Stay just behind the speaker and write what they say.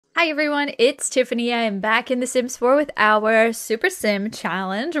Hi everyone, it's Tiffany. I am back in The Sims 4 with our Super Sim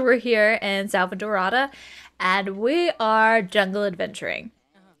challenge. We're here in Salvadorada and we are jungle adventuring.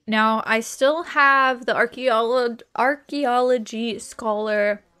 Now, I still have the archaeology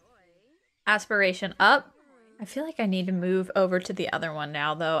scholar aspiration up. I feel like I need to move over to the other one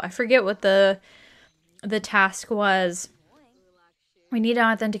now though. I forget what the task was. We need to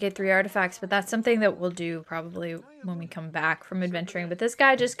authenticate 3 artifacts, but that's something that we'll do probably when we come back from adventuring. But this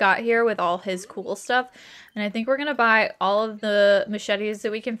guy just got here with all his cool stuff, and I think we're gonna buy all of the machetes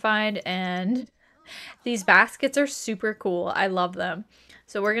that we can find, and these baskets are super cool. I love them.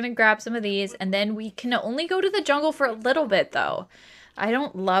 So we're gonna grab some of these, and then we can only go to the jungle for a little bit, though. I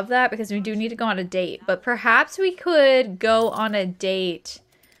don't love that because we do need to go on a date, but perhaps we could go on a date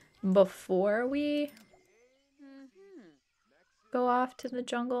before we go off to the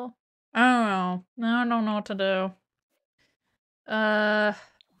jungle. I don't know. I don't know what to do.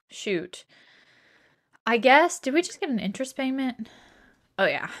 Shoot. I guess, did we just get an interest payment? Oh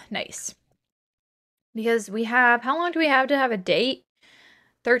yeah, nice. Because we have, how long do we have to have a date?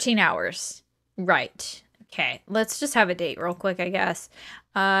 13 hours. Right. Okay, let's just have a date real quick, I guess.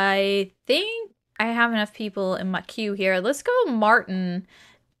 I think I have enough people in my queue here. Let's go Martin.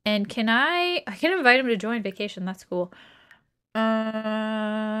 And I can invite him to join vacation. That's cool.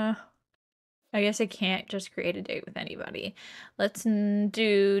 I guess I can't just create a date with anybody. Let's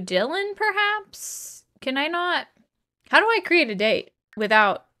do Dylan, perhaps? Can I not? How do I create a date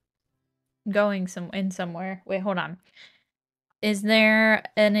without going somewhere? Wait, hold on. Is there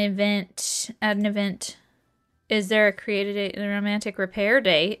an event? Add an event. Is there a create a date? A romantic repair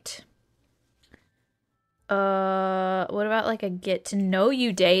date? What about like a get to know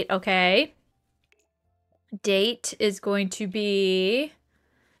you date? Okay. Date is going to be...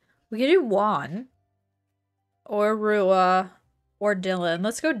 We could do Juan. Or Rua. Or Dylan.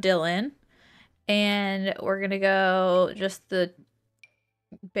 Let's go Dylan. And we're gonna go just the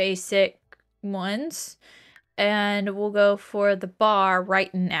basic ones. And we'll go for the bar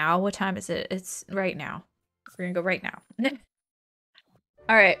right now. What time is it? It's right now. We're gonna go right now.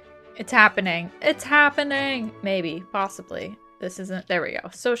 Alright. It's happening. It's happening! Maybe. Possibly. This isn't... There we go.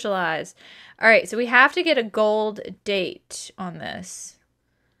 Socialize. Alright, so we have to get a gold date on this.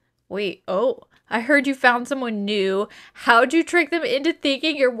 Wait, oh, I heard you found someone new. How'd you trick them into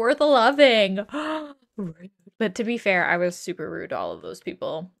thinking you're worth loving? But to be fair, I was super rude to all of those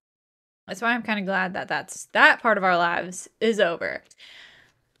people. That's why I'm kind of glad that that part of our lives is over.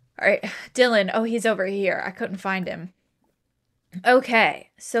 All right, Dylan. Oh, he's over here. I couldn't find him.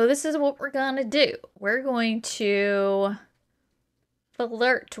 Okay, so this is what we're gonna do. We're going to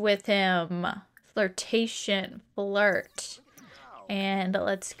flirt with him. Flirtation. Flirt. And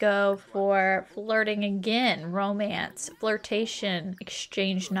let's go for flirting again. Romance, flirtation,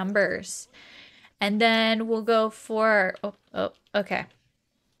 exchange numbers. And then we'll go for... Oh, okay.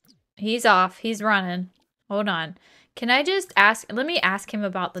 He's off. He's running. Hold on. Can I just ask... Let me ask him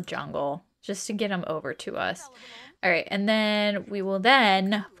about the jungle. Just to get him over to us. Alright, and then we will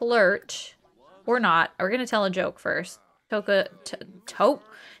then flirt. Or not. We're going to tell a joke first. Take...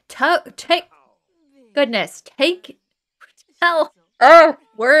 Goodness. Tell... Oh,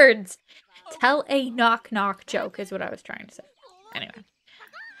 words. Tell a knock-knock joke is what I was trying to say. Anyway.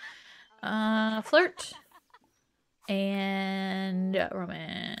 Flirt. And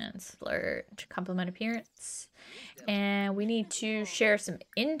romance. Flirt. Compliment appearance. And we need to share some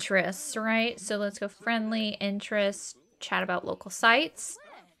interests, right? So let's go friendly, interest, chat about local sites.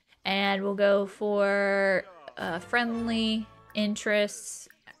 And we'll go for friendly interests,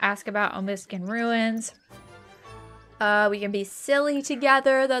 ask about Omiskin ruins. We can be silly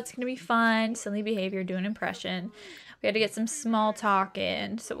together. That's going to be fun. Silly behavior, do an impression. We had to get some small talk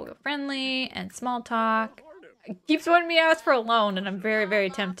in. So we'll go friendly and small talk. It keeps wanting me to ask for a loan, and I'm very, very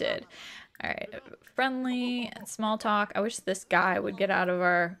tempted. All right, friendly and small talk. I wish this guy would get out of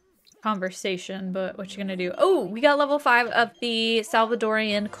our conversation, but what you gonna do? Oh, we got level 5 of the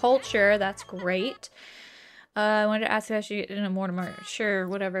Salvadorian culture. That's great. I wanted to ask if I should get in a Mortimer. Sure,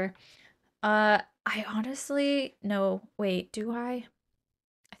 whatever. I honestly, no, wait, do I?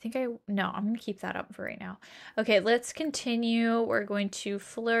 No, I'm gonna keep that up for right now. Okay, let's continue. We're going to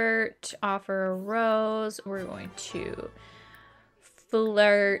flirt, offer a rose. We're going to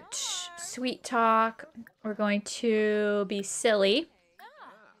flirt, sweet talk. We're going to be silly.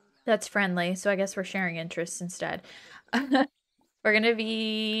 That's friendly, so I guess we're sharing interests instead. We're gonna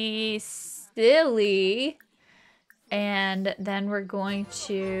be silly. And then we're going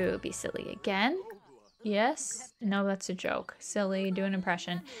to be silly again. Yes? No, that's a joke. Silly, do an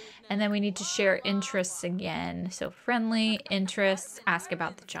impression. And then we need to share interests again. So friendly, interests, ask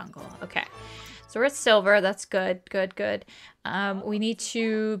about the jungle. Okay. So we're at silver. That's good. Good, good. We need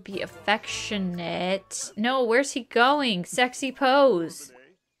to be affectionate. No, where's he going? Sexy pose.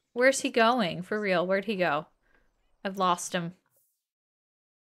 Where's he going? For real, where'd he go? I've lost him.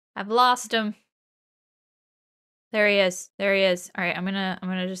 I've lost him. There he is. There he is. All right, I'm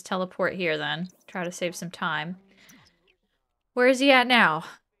gonna just teleport here then. Try to save some time. Where is he at now?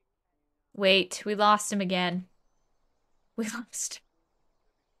 Wait, we lost him again. We lost him.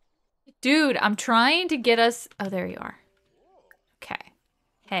 Dude, I'm trying to get us... Oh, there you are. Okay.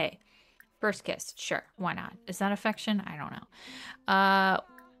 Hey. First kiss. Sure. Why not? Is that affection? I don't know.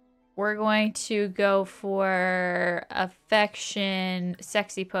 We're going to go for affection,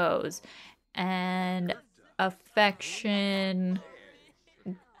 sexy pose, and affection,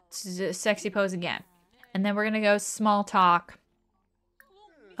 sexy pose again. And then we're going to go small talk.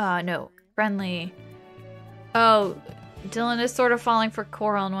 No. Friendly. Oh, Dylan is sort of falling for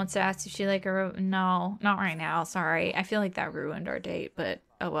Coral and wants to ask if she like her. No, not right now. Sorry. I feel like that ruined our date, but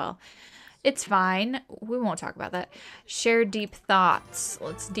oh well. It's fine. We won't talk about that. Share deep thoughts.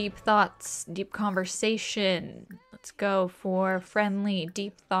 Let's deep thoughts, deep conversation. Let's go for friendly,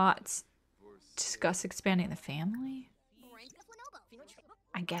 deep thoughts. Discuss expanding the family?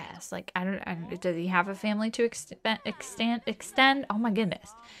 I guess. Like, I don't does he have a family to extend? Oh my goodness.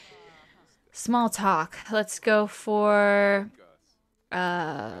 Small talk. Let's go for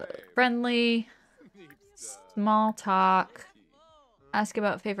friendly, small talk. Ask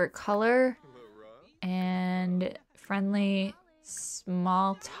about favorite color and friendly,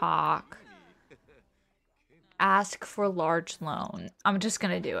 small talk. Ask for large loan. I'm just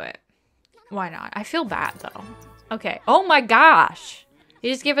gonna do it. Why not? I feel bad though. Okay. Oh my gosh. He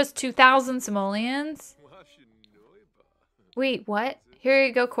just gave us 2,000 simoleons? Wait, what? Here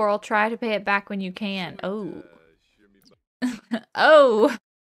you go, Coral. Try to pay it back when you can. Oh. Oh.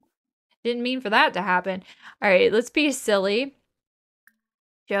 Didn't mean for that to happen. All right, let's be silly.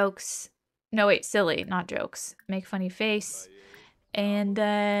 Jokes. No, wait, silly, not jokes. Make funny face. And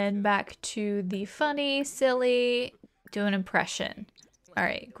then back to the funny, silly, do an impression. All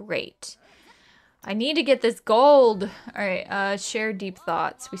right, great. I need to get this gold. All right, share deep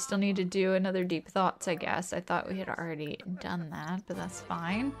thoughts. We still need to do another deep thoughts, I guess. I thought we had already done that, but that's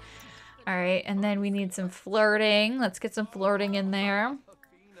fine. All right, and then we need some flirting. Let's get some flirting in there.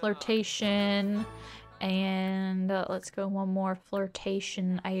 Flirtation. And let's go one more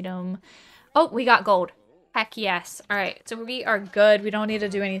flirtation item. Oh, we got gold. Heck yes. All right, so we are good. We don't need to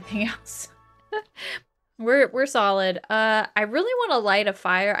do anything else. We're solid. I really want to light a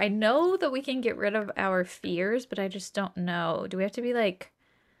fire. I know that we can get rid of our fears, but I just don't know. Do we have to be like...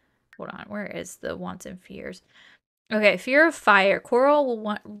 Hold on, where is the wants and fears? Okay, fear of fire. Coral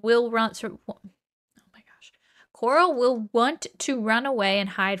will run... Oh my gosh. Coral will want to run away and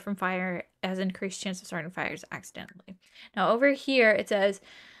hide from fire, as increased chance of starting fires accidentally. Now over here it says...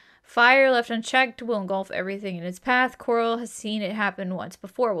 Fire left unchecked will engulf everything in its path. Coral has seen it happen once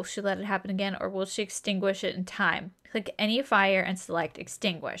before. Will she let it happen again, or will she extinguish it in time? Click any fire and select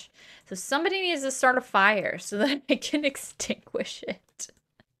extinguish. So somebody needs to start a fire so that I can extinguish it.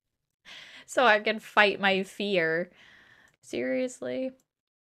 So I can fight my fear. Seriously?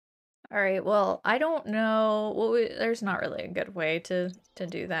 Alright, well, I don't know. Well, there's not really a good way to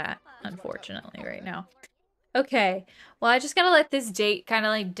do that, unfortunately, right now. Okay. Well, I just gotta let this date kind of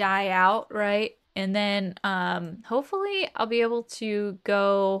like die out, right? And then hopefully I'll be able to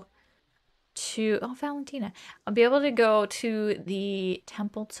go to Valentina. I'll be able to go to the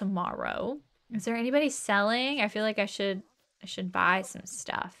temple tomorrow. Is there anybody selling? I feel like I should buy some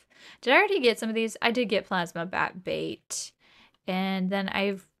stuff. Did I already get some of these? I did get plasma bat bait. And then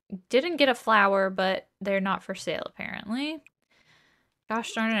I didn't get a flower, but they're not for sale apparently.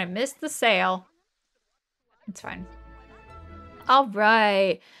 Gosh darn it, I missed the sale. It's fine. All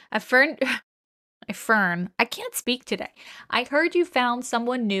right. Fern, I can't speak today. I heard you found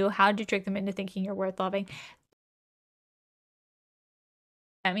someone new. How did you trick them into thinking you're worth loving?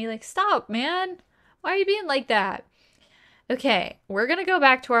 At me like, stop, man. Why are you being like that? Okay, we're gonna go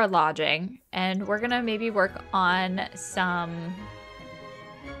back to our lodging and we're gonna maybe work on some,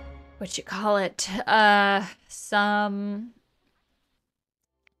 what you call it? Some,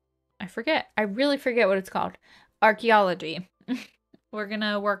 I forget. I really forget what it's called. Archaeology. We're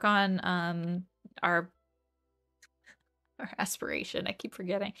gonna work on our aspiration. I keep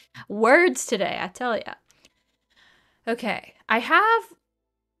forgetting words today, I tell ya. Okay, I have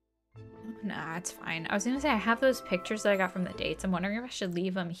Nah, it's fine. I was gonna say I have those pictures that I got from the dates. I'm wondering if I should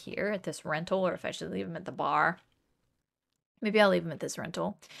leave them here at this rental or if I should leave them at the bar. Maybe I'll leave them at this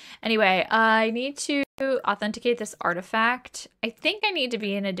rental. Anyway, I need to authenticate this artifact. I think I need to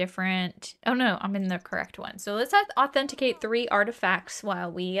be in a different... Oh no, I'm in the correct one. So let's authenticate 3 artifacts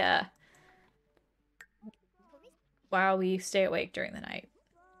while we stay awake during the night.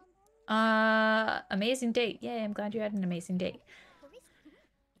 Amazing date. Yay, I'm glad you had an amazing date.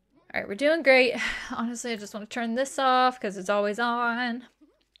 Alright, we're doing great. Honestly, I just want to turn this off because it's always on.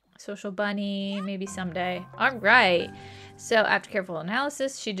 Social bunny, maybe someday. Alright. So after careful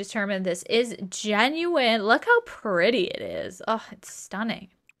analysis, she determined this is genuine. Look how pretty it is. Oh, it's stunning.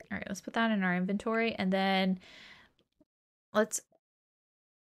 Alright, let's put that in our inventory. And then let's...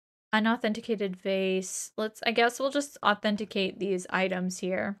 Unauthenticated vase. I guess we'll just authenticate these items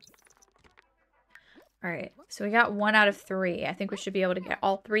here. Alright, so we got 1 out of 3. I think we should be able to get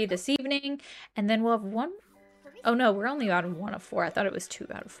all 3 this evening. And then we'll have 1... Oh no, we're only out of 1 of 4. I thought it was 2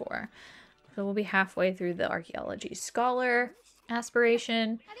 out of 4. So we'll be halfway through the archaeology scholar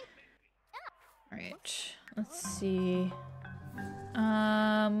aspiration. Alright, let's see.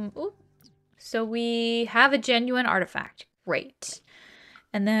 Ooh. So we have a genuine artifact. Great.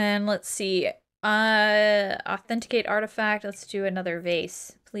 And then let's see. Authenticate artifact. Let's do another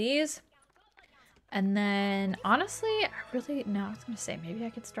vase, please. And then, honestly, I was gonna say, maybe I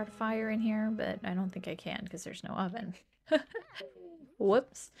could start a fire in here, but I don't think I can because there's no oven.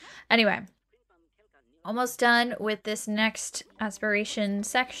 Whoops. Anyway, almost done with this next aspiration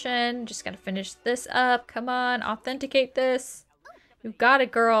section. Just gotta finish this up. Come on, authenticate this. You've got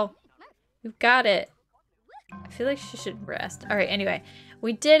it, girl. You've got it. I feel like she should rest. All right, anyway,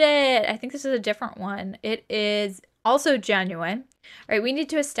 we did it. I think this is a different one. It is also genuine. All right, we need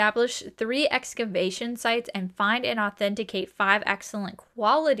to establish 3 excavation sites and find and authenticate 5 excellent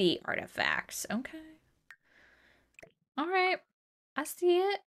quality artifacts. Okay. All right. I see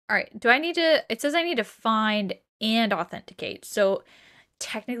it. All right. Do I need to... It says I need to find and authenticate. So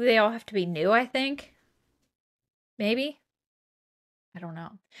technically they all have to be new, I think. Maybe. I don't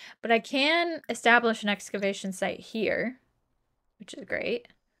know. But I can establish an excavation site here, which is great,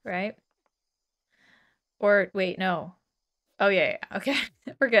 right? Or wait, no. Oh, yeah. Okay.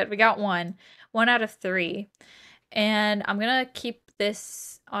 We're good. We got 1. 1 out of 3. And I'm going to keep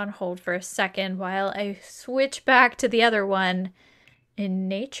this on hold for a second while I switch back to the other one in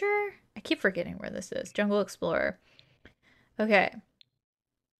nature. I keep forgetting where this is. Jungle Explorer. Okay.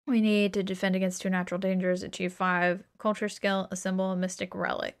 We need to defend against 2 natural dangers, achieve 5 culture skill, assemble a mystic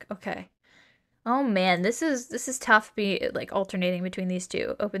relic. Okay. Oh man, this is tough be like alternating between these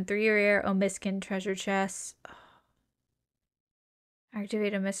 2. Open 3 rare Omiskin treasure chests. Oh.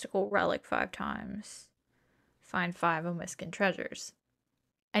 Activate a mystical relic 5 times. Find 5 Omiskin treasures.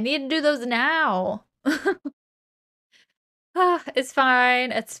 I need to do those now. It's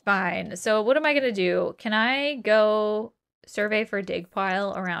fine. It's fine. So what am I going to do? Can I go survey for dig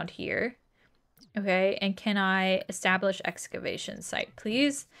pile around here? Okay. And can I establish excavation site,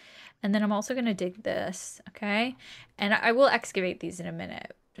 please? And then I'm also going to dig this. Okay. And I will excavate these in a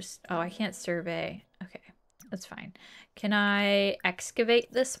minute. Oh, I can't survey. Okay. That's fine. Can I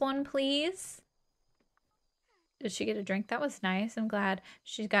excavate this one, please? Did she get a drink? That was nice. I'm glad.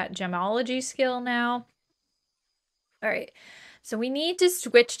 She's got gemology skill now. All right. So we need to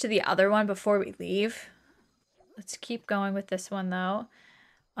switch to the other one before we leave. Let's keep going with this one, though.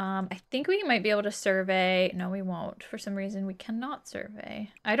 I think we might be able to survey. No, we won't. For some reason, we cannot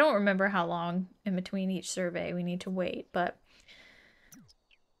survey. I don't remember how long in between each survey we need to wait, but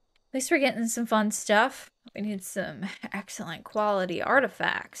at least we're getting some fun stuff. We need some excellent quality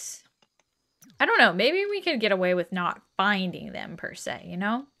artifacts. I don't know. Maybe we could get away with not finding them per se, you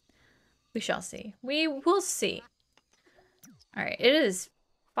know? We shall see. We will see. All right. It is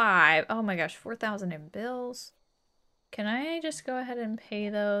 5. Oh my gosh. 4,000 in bills. Can I just go ahead and pay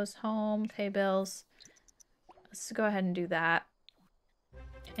those? Home, pay bills. Let's go ahead and do that.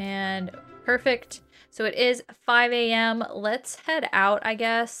 And perfect. So it is 5 a.m. Let's head out, I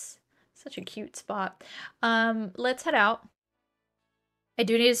guess. Such a cute spot. Let's head out. I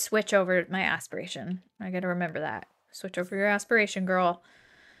do need to switch over my aspiration. I gotta remember that. Switch over your aspiration, girl.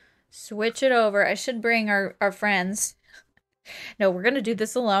 Switch it over. I should bring our friends. No, we're gonna do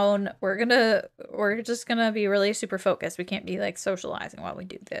this alone. We're just gonna be really super focused. We can't be like socializing while we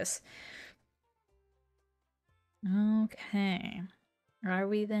do this. Okay. Are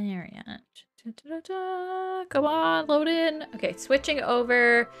we there yet? Come on, load in. Okay, switching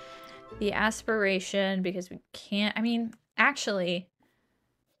over the aspiration because we can't. I mean, actually,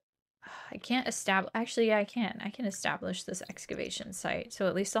 I can't establish. Actually, yeah, I can. I can establish this excavation site. So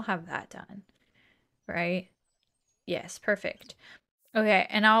at least I'll have that done. Right? Yes, perfect. Okay,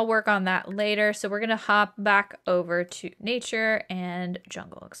 and I'll work on that later. So we're going to hop back over to nature and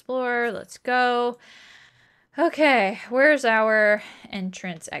jungle explorer. Let's go. Okay, where's our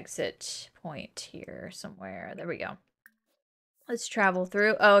entrance exit point here somewhere? There we go. Let's travel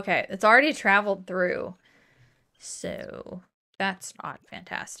through. Oh, okay, it's already traveled through. So that's not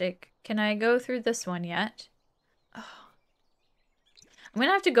fantastic. Can I go through this one yet? Oh. I'm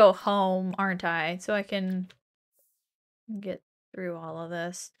gonna have to go home, aren't I? So I can get through all of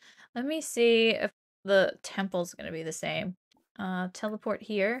this. Let me see if the temple's gonna be the same. Teleport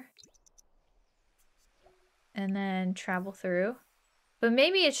here. And then travel through. But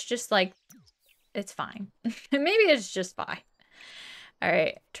maybe it's just like, it's fine. Maybe it's just fine. All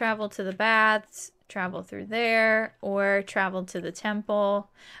right, travel to the baths, travel through there, or travel to the temple.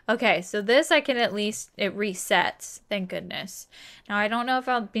 Okay, so this I can at least, it resets, thank goodness. Now, I don't know if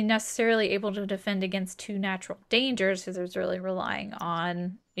I'll be necessarily able to defend against 2 natural dangers, because I was really relying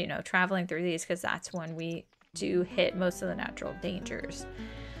on, you know, traveling through these, because that's when we do hit most of the natural dangers.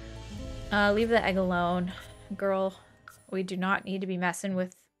 Leave the egg alone. Girl, we do not need to be messing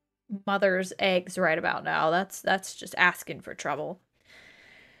with mother's eggs right about now. That's just asking for trouble.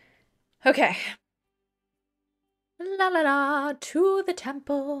 Okay. La la la, to the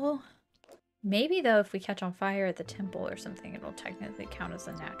temple. Maybe, though, if we catch on fire at the temple or something, it'll technically count as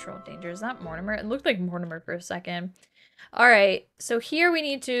a natural danger. Is that Mortimer? It looked like Mortimer for a second. All right, so here we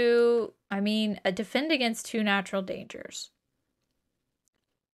need to, defend against 2 natural dangers.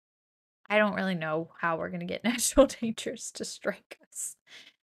 I don't really know how we're going to get natural dangers to strike us.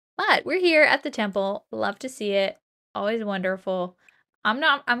 But we're here at the temple. Love to see it. Always wonderful. I'm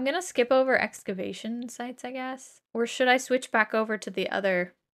gonna skip over excavation sites, I guess. Or should I switch back over to the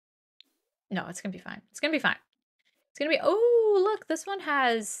other? No, it's gonna be fine. It's gonna be fine. It's gonna be, oh, look, this one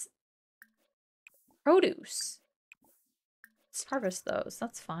has produce. Let's harvest those.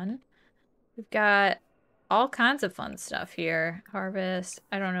 That's fun. We've got all kinds of fun stuff here. Harvest.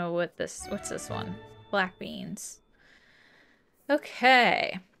 I don't know what's this one? Black beans.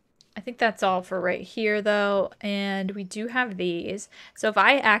 Okay. I think that's all for right here, though, and we do have these. So if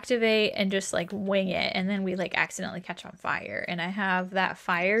I activate and just, like, wing it, and then we, like, accidentally catch on fire, and I have that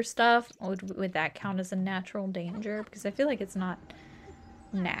fire stuff, would that count as a natural danger? Because I feel like it's not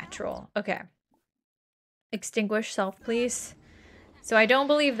natural. Okay. Extinguish self, please. So I don't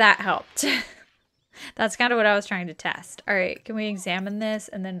believe that helped. That's kind of what I was trying to test. All right, can we examine this,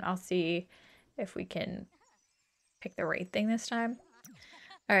 and then I'll see if we can pick the right thing this time.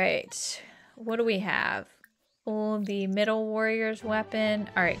 All right, what do we have? Oh, the middle warrior's weapon.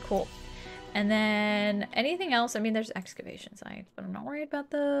 All right, cool. And then anything else? I mean, there's excavation sites, but I'm not worried about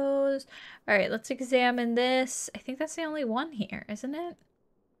those. All right, let's examine this. I think that's the only one here, isn't it?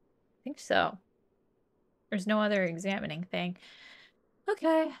 I think so. There's no other examining thing.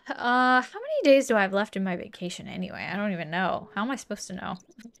 Okay, how many days do I have left in my vacation anyway? I don't even know. How am I supposed to know?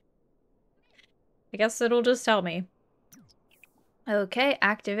 I guess it'll just tell me. Okay,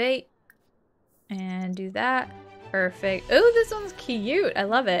 activate. And do that. Perfect. Oh, this one's cute. I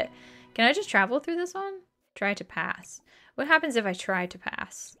love it. Can I just travel through this one? Try to pass. What happens if I try to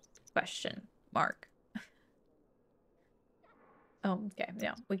pass? Question mark. Oh, okay.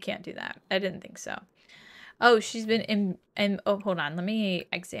 No, we can't do that. I didn't think so. Oh, she's been in oh, hold on. Let me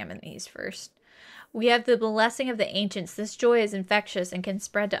examine these first. We have the blessing of the ancients. This joy is infectious and can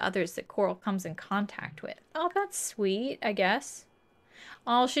spread to others that Coral comes in contact with. Oh, that's sweet, I guess.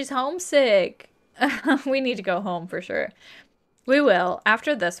 Oh, she's homesick. We need to go home for sure. We will.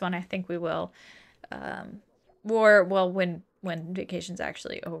 After this one, I think we will. Or, well, when vacation's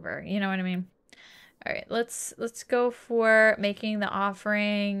actually over. You know what I mean? All right, let's go for making the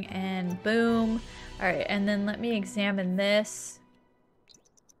offering and boom. All right, and then let me examine this.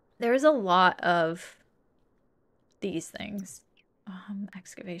 There's a lot of these things.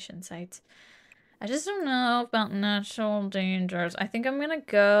 Excavation sites. I just don't know about natural dangers. I think I'm gonna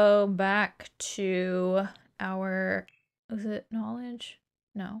go back to our, is it knowledge?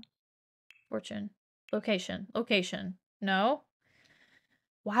 No. Fortune. Location. Location. No.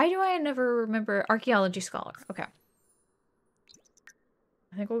 Why do I never remember archaeology scholar? Okay.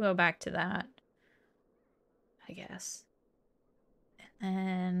 I think we'll go back to that, I guess.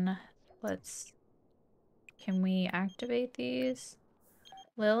 And then can we activate these?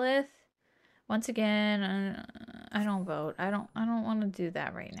 Lilith? Once again, I don't vote. I don't want to do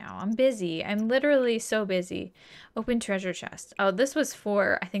that right now. I'm busy. I'm literally so busy. Open treasure chest. Oh, this was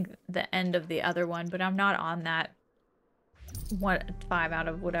for, I think, the end of the other one, but I'm not on that 5 out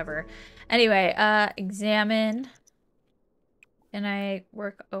of whatever. Anyway, examine. Can I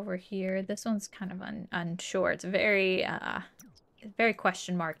work over here? This one's kind of unsure. It's very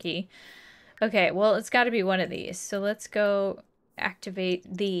question marky. Okay, well, it's got to be one of these. So let's go activate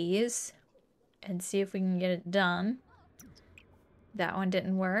these and see if we can get it done. That one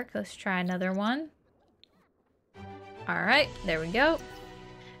didn't work. Let's try another one. All right, there we go.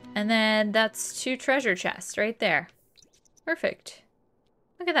 And then that's 2 treasure chests right there. Perfect.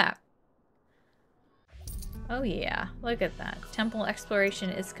 Look at that. Oh yeah, look at that. Temple exploration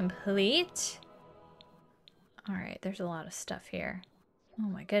is complete. All right, there's a lot of stuff here. Oh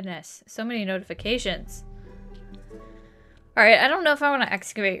my goodness, so many notifications. All right, I don't know if I want to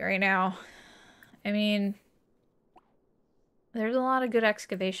excavate right now. I mean, there's a lot of good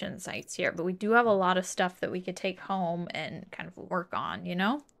excavation sites here, but we do have a lot of stuff that we could take home and kind of work on, you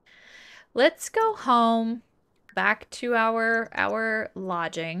know? Let's go home, back to our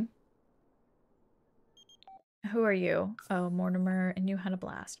lodging. Who are you? Oh, Mortimer, and you had a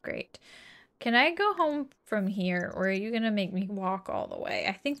blast. Great. Can I go home from here, or are you going to make me walk all the way?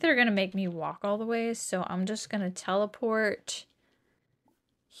 I think they're going to make me walk all the way, so I'm just going to teleport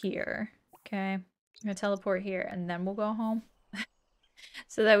here. Okay? I'm going to teleport here, and then we'll go home.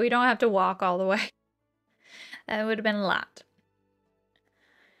 So that we don't have to walk all the way. That would have been a lot.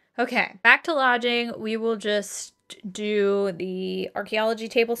 Okay, back to lodging. We will just do the archaeology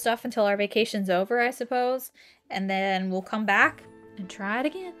table stuff until our vacation's over, I suppose. And then we'll come back and try it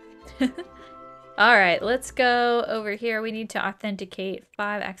again. All right, let's go over here. We need to authenticate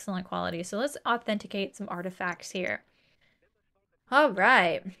 5 excellent qualities. So let's authenticate some artifacts here. All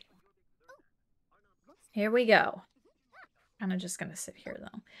right. Here we go. I'm just going to sit here,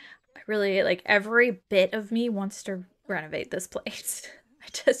 though. I really, like, every bit of me wants to renovate this place. I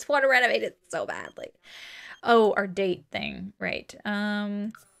just want to renovate it so badly. Oh, our date thing. Right.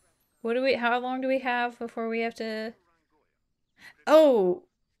 What do we, how long do we have before we have to... Oh!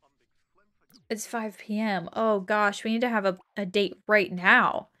 It's 5 p.m. Oh, gosh. We need to have a date right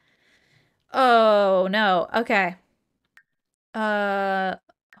now. Oh, no. Okay.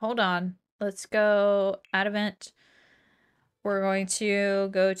 Hold on. Let's go add event. We're going to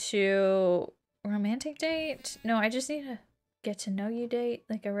go to romantic date. No, I just need a get to know you date,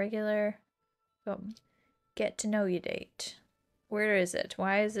 like a regular get to know you date. Where is it?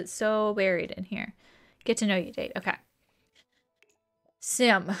 Why is it so buried in here? Get to know you date. Okay.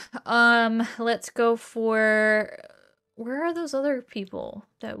 Sim. Let's go for, where are those other people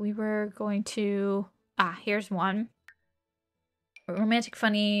that we were going to? Ah, here's one. Romantic,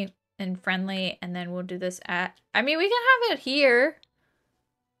 funny, and friendly, and then we'll do this at, I mean, we can have it here.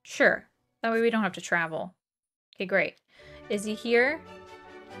 Sure. That way we don't have to travel. Okay, great. Is he here?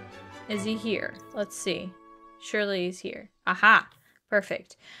 Is he here? Let's see. Surely he's here. Aha!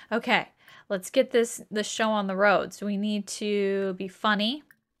 Perfect. Okay, let's get this show on the road. So we need to be funny.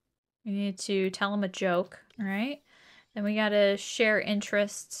 We need to tell him a joke, all right? Then we gotta share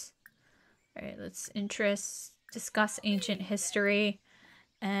interests. All right, let's discuss ancient history.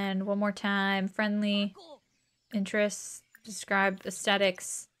 And one more time, friendly, interests, describe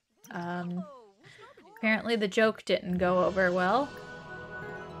aesthetics. Apparently the joke didn't go over well.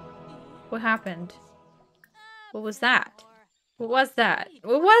 What happened? What was that? What was that?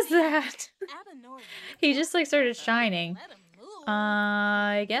 What was that? He just like started shining.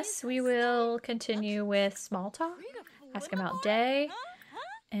 I guess we will continue with small talk. Ask about day.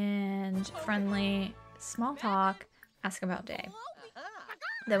 And friendly, small talk, ask about day.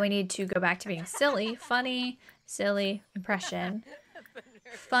 Then we need to go back to being silly, funny, silly, impression.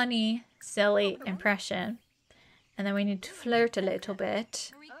 Funny, silly, impression. And then we need to flirt a little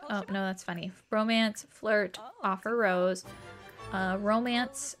bit. Oh, no, that's funny. Romance, flirt, offer rose.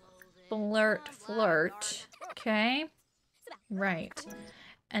 Romance, flirt. Okay. Right.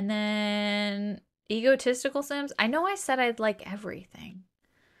 And then egotistical Sims. I know I said I'd like everything.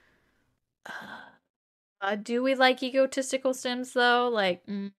 Do we like egotistical Sims though? Like,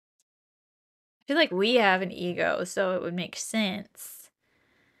 I feel like we have an ego, so it would make sense.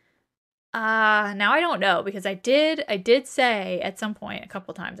 Now I don't know, because I did say at some point, a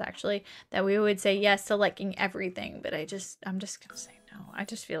couple times actually, that we would say yes to liking everything, but I'm just gonna say no. I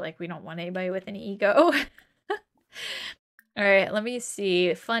just feel like we don't want anybody with an ego. All right, let me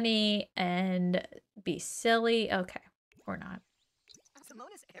see. Funny and be silly. Okay, or not.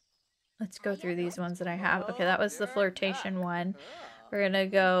 Let's go through these ones that I have. Okay, that was the flirtation one. We're gonna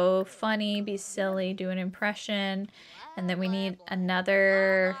go funny, be silly, do an impression, and then we need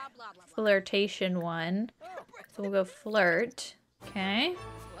another flirtation one. So we'll go flirt. Okay.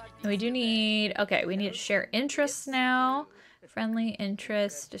 And we do need, okay, we need to share interests now. friendly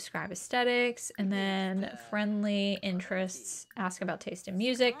interests, describe aesthetics, and then friendly interests, ask about taste in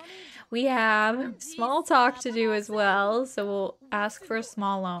music. We have small talk to do as well, so we'll ask for a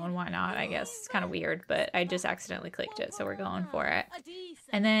small loan. Why not? I guess it's kind of weird, but I just accidentally clicked it, so we're going for it.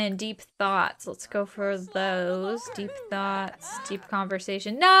 And then deep thoughts. Let's go for those. Deep thoughts, deep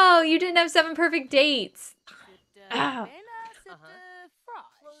conversation. No, you didn't have 7 perfect dates. Ah.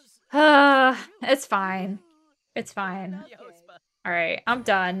 It's fine. It's fine. All right, I'm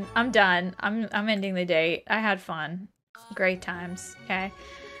done. I'm done. I'm ending the date. I had fun. Great times. Okay.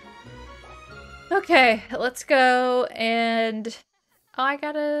 Okay, let's go and oh, I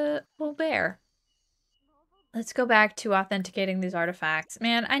got a little bear. Let's go back to authenticating these artifacts.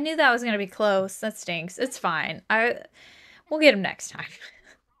 Man, I knew that was going to be close. That stinks. It's fine. We'll get them next time.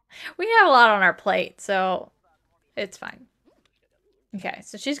 We have a lot on our plate, so it's fine. Okay,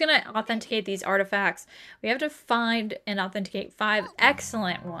 so she's going to authenticate these artifacts. We have to find and authenticate 5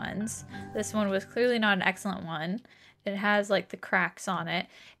 excellent ones. This one was clearly not an excellent one. It has like the cracks on it.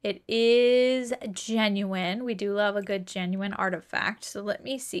 It is genuine. We do love a good genuine artifact. So let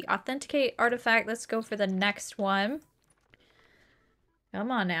me see. Authenticate artifact. Let's go for the next one.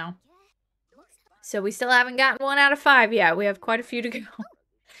 Come on now. So we still haven't gotten 1 out of 5 yet. We have quite a few to go.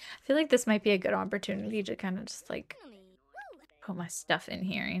 I feel like this might be a good opportunity to kind of just like put my stuff in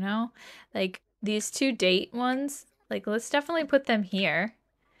here, you know? Like these 2 date ones, like let's definitely put them here.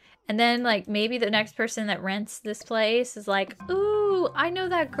 And then like maybe the next person that rents this place is like, ooh, I know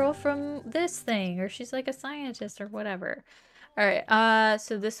that girl from this thing, or she's like a scientist or whatever. All right,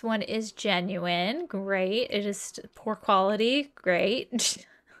 so this one is genuine. Great. It is poor quality. Great.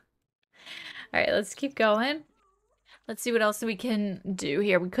 All right, let's keep going. Let's see what else we can do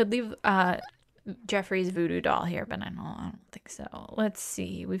here. We could leave Jeffrey's voodoo doll here, but I don't think so. Let's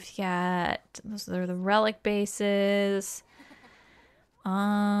see. We've got those are the relic bases.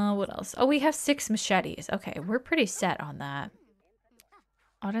 What else? Oh, we have 6 machetes. Okay, we're pretty set on that.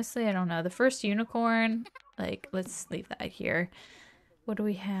 Honestly, I don't know. The first unicorn, like, let's leave that here. What do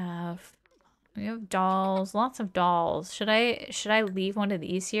we have? We have dolls, lots of dolls. Should I leave one of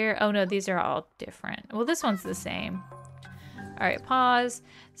these here? Oh no, these are all different. Well, this one's the same. All right, pause.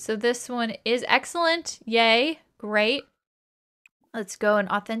 So this one is excellent. Yay. Great. Let's go and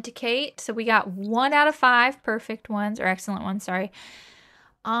authenticate. So we got 1 out of 5 perfect ones, or excellent ones, sorry.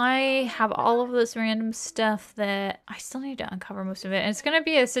 I have all of this random stuff that I still need to uncover most of it. And it's going to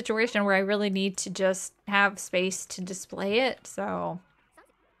be a situation where I really need to just have space to display it. So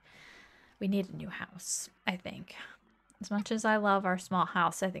we need a new house, I think. As much as I love our small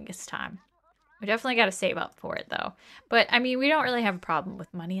house, I think it's time. We definitely got to save up for it, though. But, I mean, we don't really have a problem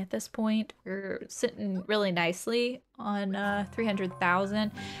with money at this point. We're sitting really nicely on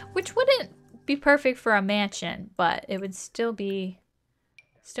 300,000, which wouldn't be perfect for a mansion, but it would still be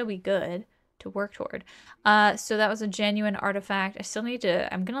good to work toward. So that was a genuine artifact. I still need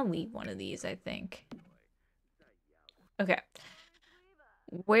to, I'm gonna leave one of these, I think. Okay.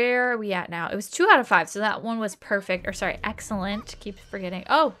 Where are we at now? It was 2 out of 5, so that one was perfect. Or sorry, excellent. Keep forgetting.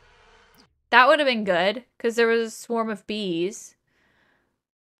 Oh, that would have been good, because there was a swarm of bees.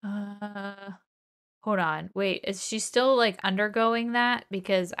 Hold on. Wait, is she still, like, undergoing that?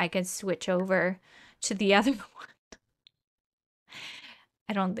 Because I can switch over to the other one.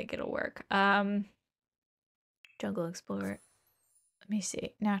 I don't think it'll work. Jungle Explorer. Let me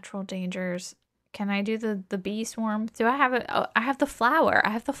see. Natural dangers. Can I do the bee swarm? Do I have it? Oh, I have the flower.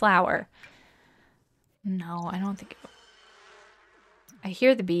 I have the flower. No, I don't think it... I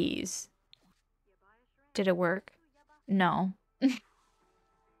hear the bees. Did it work? No.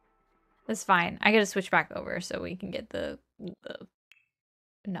 That's fine. I gotta switch back over so we can get the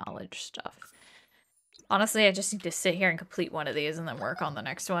knowledge stuff. Honestly, I just need to sit here and complete one of these and then work on the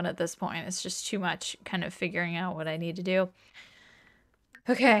next one at this point. It's just too much kind of figuring out what I need to do.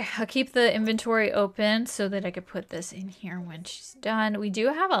 Okay, I'll keep the inventory open so that I could put this in here when she's done. We do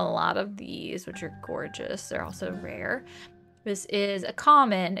have a lot of these, which are gorgeous. They're also rare. This is a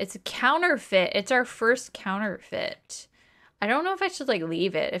common. It's a counterfeit. It's our first counterfeit. I don't know if I should like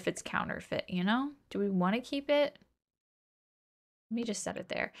leave it if it's counterfeit, you know? Do we want to keep it? Let me just set it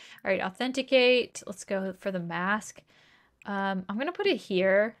there. All right, authenticate. Let's go for the mask. I'm going to put it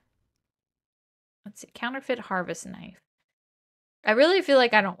here. Let's see, counterfeit harvest knife. I really feel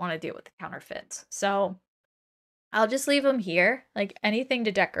like I don't want to deal with the counterfeits. So I'll just leave them here. Like anything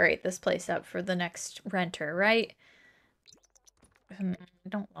to decorate this place up for the next renter, right? I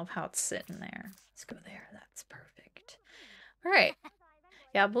don't love how it's sitting there. Let's go there. That's perfect. All right.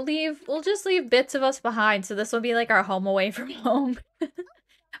 Yeah, we'll just leave bits of us behind. So this will be like our home away from home.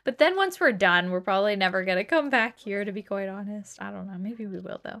 But then once we're done, we're probably never gonna come back here, to be quite honest. I don't know. Maybe we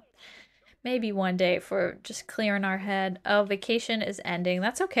will, though. Maybe one day for just clearing our head. Oh, vacation is ending.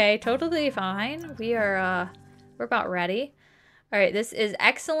 That's okay. Totally fine. We're about ready. All right, this is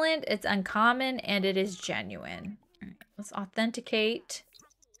excellent. It's uncommon, and it is genuine. All right, let's authenticate.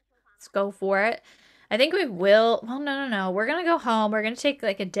 Let's go for it. I think we will. Well, no. We're going to go home. We're going to take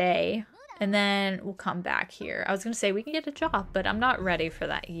like a day, and then we'll come back here. I was going to say we can get a job, but I'm not ready for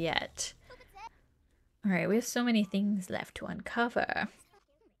that yet. All right, we have so many things left to uncover.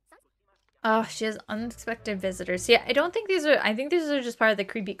 Oh, she has unexpected visitors. Yeah, I don't think these are, I think these are just part of the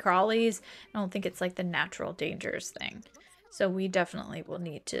creepy crawlies. I don't think it's like the natural dangers thing. So we definitely will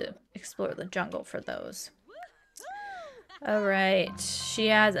need to explore the jungle for those. All right, she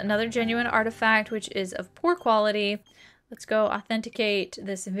has another genuine artifact, which is of poor quality. Let's go authenticate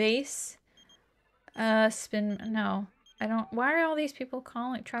this vase. No, I don't, why are all these people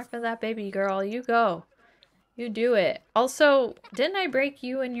calling track of that baby girl? You go. You do it. Also, didn't I break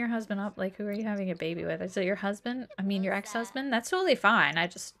you and your husband up? Like, who are you having a baby with? Is it your husband? I mean, your ex-husband? That's totally fine. I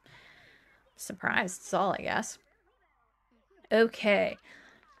just... surprised. That's all, I guess. Okay.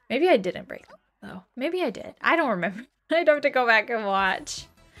 Maybe I didn't break them, though. Maybe I did. I don't remember. I'd have to go back and watch.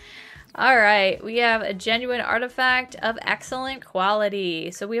 Alright. We have a genuine artifact of excellent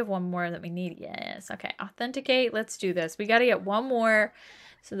quality. So we have one more that we need. Yes. Okay. Authenticate. Let's do this. We gotta get one more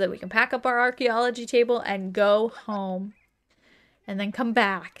so that we can pack up our archaeology table and go home. And then come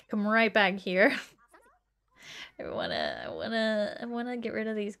back. Come right back here. I wanna get rid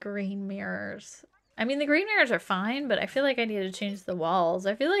of these green mirrors. I mean, the green mirrors are fine, but I feel like I need to change the walls.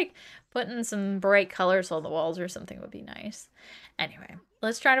 I feel like putting some bright colors on the walls or something would be nice. Anyway,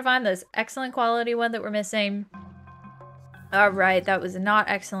 let's try to find this excellent quality one that we're missing. Alright, that was not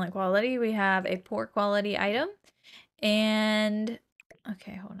excellent quality. We have a poor quality item. And...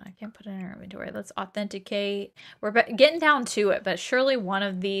 okay, hold on. I can't put it in our inventory. Let's authenticate. We're getting down to it, but surely one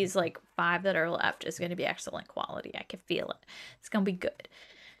of these, like, 5 that are left is going to be excellent quality. I can feel it. It's going to be good.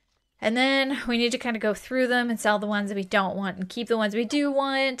 And then we need to kind of go through them and sell the ones that we don't want and keep the ones we do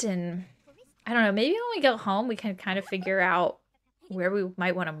want. And I don't know, maybe when we go home, we can kind of figure out where we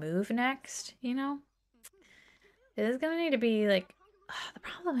might want to move next, you know? It is going to need to be, like... the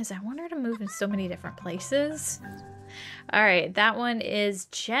problem is I want her to move in so many different places. Alright, that one is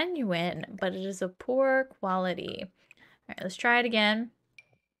genuine, but it is of poor quality. Alright, let's try it again.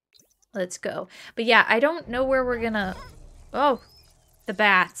 Let's go. But yeah, I don't know where we're gonna... oh, the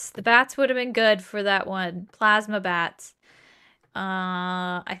bats. The bats would have been good for that one. Plasma bats.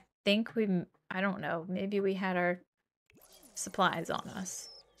 I think we... I don't know. Maybe we had our supplies on us.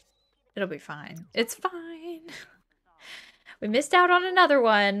 It'll be fine. It's fine. We missed out on another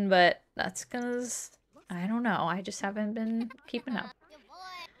one, but that's because... I don't know. I just haven't been keeping up.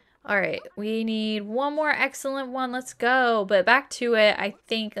 Alright, we need one more excellent one. Let's go. But back to it, I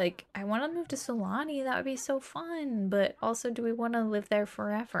think, like, I want to move to Solani. That would be so fun. But also, do we want to live there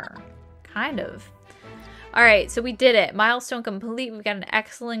forever? Kind of. Alright, so we did it. Milestone complete. We've got an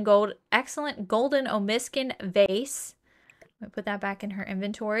excellent golden Ohcluck vase. I'm going to put that back in her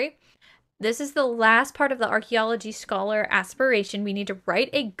inventory. This is the last part of the archaeology scholar aspiration. We need to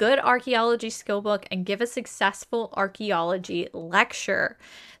write a good archaeology skill book and give a successful archaeology lecture.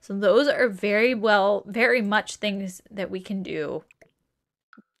 So those are very much things that we can do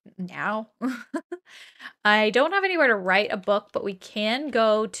now. I don't have anywhere to write a book, but we can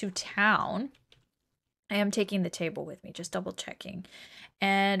go to town. I am taking the table with me, just double checking.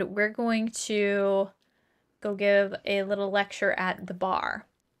 And we're going to go give a little lecture at the bar.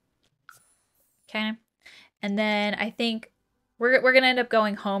 Okay, and then I think we're going to end up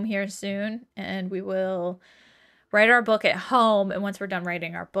going home here soon, and we will write our book at home, and once we're done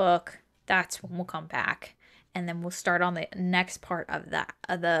writing our book, that's when we'll come back, and then we'll start on the next part of that,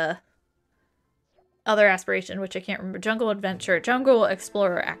 the other aspiration, which I can't remember. Jungle Adventure, Jungle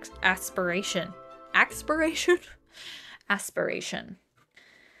Explorer Aspiration. Aspiration.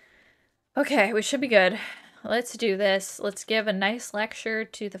 Okay, we should be good. Let's do this. Let's give a nice lecture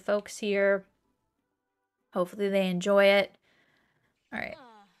to the folks here. Hopefully they enjoy it. Alright.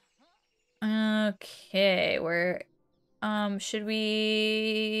 Okay, should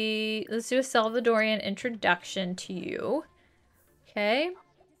we... let's do a Salvadorian introduction to you. Okay.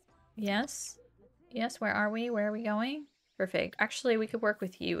 Yes. Yes, where are we? Where are we going? Perfect. Actually, we could work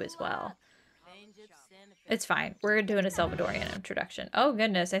with you as well. It's fine. We're doing a Salvadorian introduction. Oh,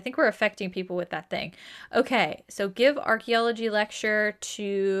 goodness. I think we're affecting people with that thing. Okay, so give archaeology lecture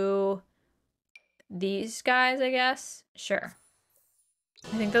to... these guys, I guess? Sure.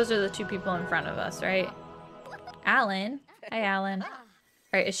 I think those are the 2 people in front of us, right? Alan. Hi, Alan.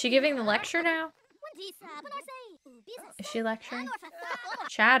 Alright, is she giving the lecture now? Is she lecturing?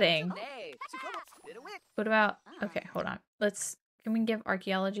 Chatting. What about... Okay, hold on. Can we give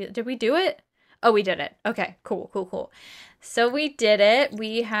archaeology... Did we do it? Oh, we did it. Okay, cool, cool, cool. So we did it.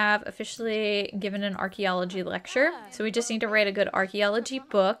 We have officially given an archaeology lecture. So we just need to write a good archaeology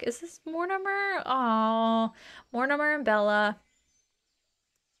book. Is this Mortimer? Oh, Mortimer and Bella.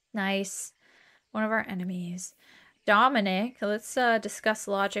 Nice. One of our enemies. Dominic. Let's discuss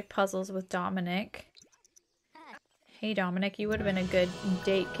logic puzzles with Dominic. Hey, Dominic, you would have been a good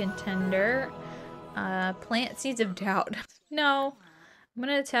date contender. Plant seeds of doubt. No. I'm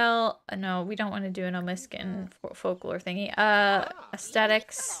gonna tell... No, we don't want to do an Omiskin folklore thingy.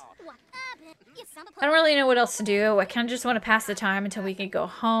 Aesthetics. I don't really know what else to do. I kind of just want to pass the time until we can go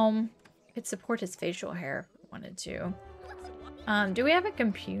home. Could support his facial hair if we wanted to. Do we have a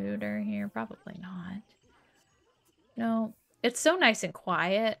computer here? Probably not. No. It's so nice and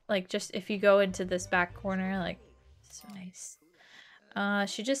quiet. Like, just if you go into this back corner, like, so nice.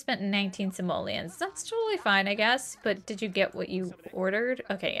 She just spent 19 simoleons. That's totally fine, I guess. But did you get what you ordered?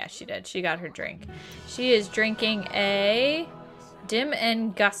 Okay, yeah, she did. She got her drink. She is drinking a dim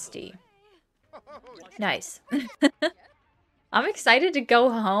and gusty. Nice. I'm excited to go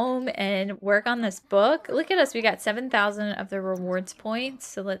home and work on this book. Look at us. We got 7,000 of the rewards points.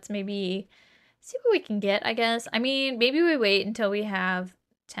 So let's maybe see what we can get, I guess. I mean, maybe we wait until we have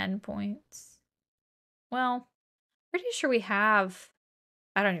 10 points. Well, pretty sure we have...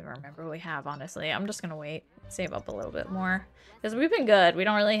 I don't even remember what we have, honestly. I'm just going to wait. Save up a little bit more. Because we've been good. We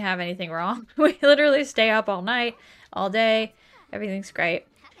don't really have anything wrong. We literally stay up all night, all day. Everything's great.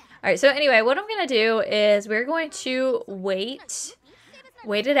 Alright, so anyway, what I'm going to do is we're going to wait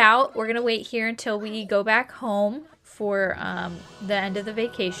it out. We're going to wait here until we go back home for the end of the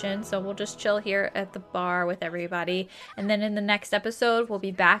vacation. So we'll just chill here at the bar with everybody. And then in the next episode, we'll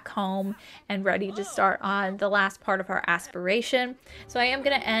be back home and ready to start on the last part of our aspiration. So I am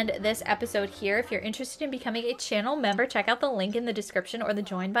going to end this episode here. If you're interested in becoming a channel member, check out the link in the description or the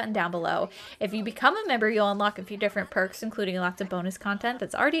join button down below. If you become a member, you'll unlock a few different perks, including lots of bonus content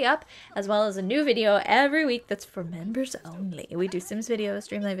that's already up, as well as a new video every week that's for members only. We do Sims videos,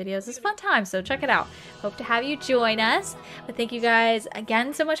 Streamlight videos. It's a fun time, so check it out. Hope to have you join us. But thank you guys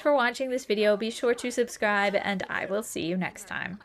again so much for watching this video. Be sure to subscribe, and I will see you next time.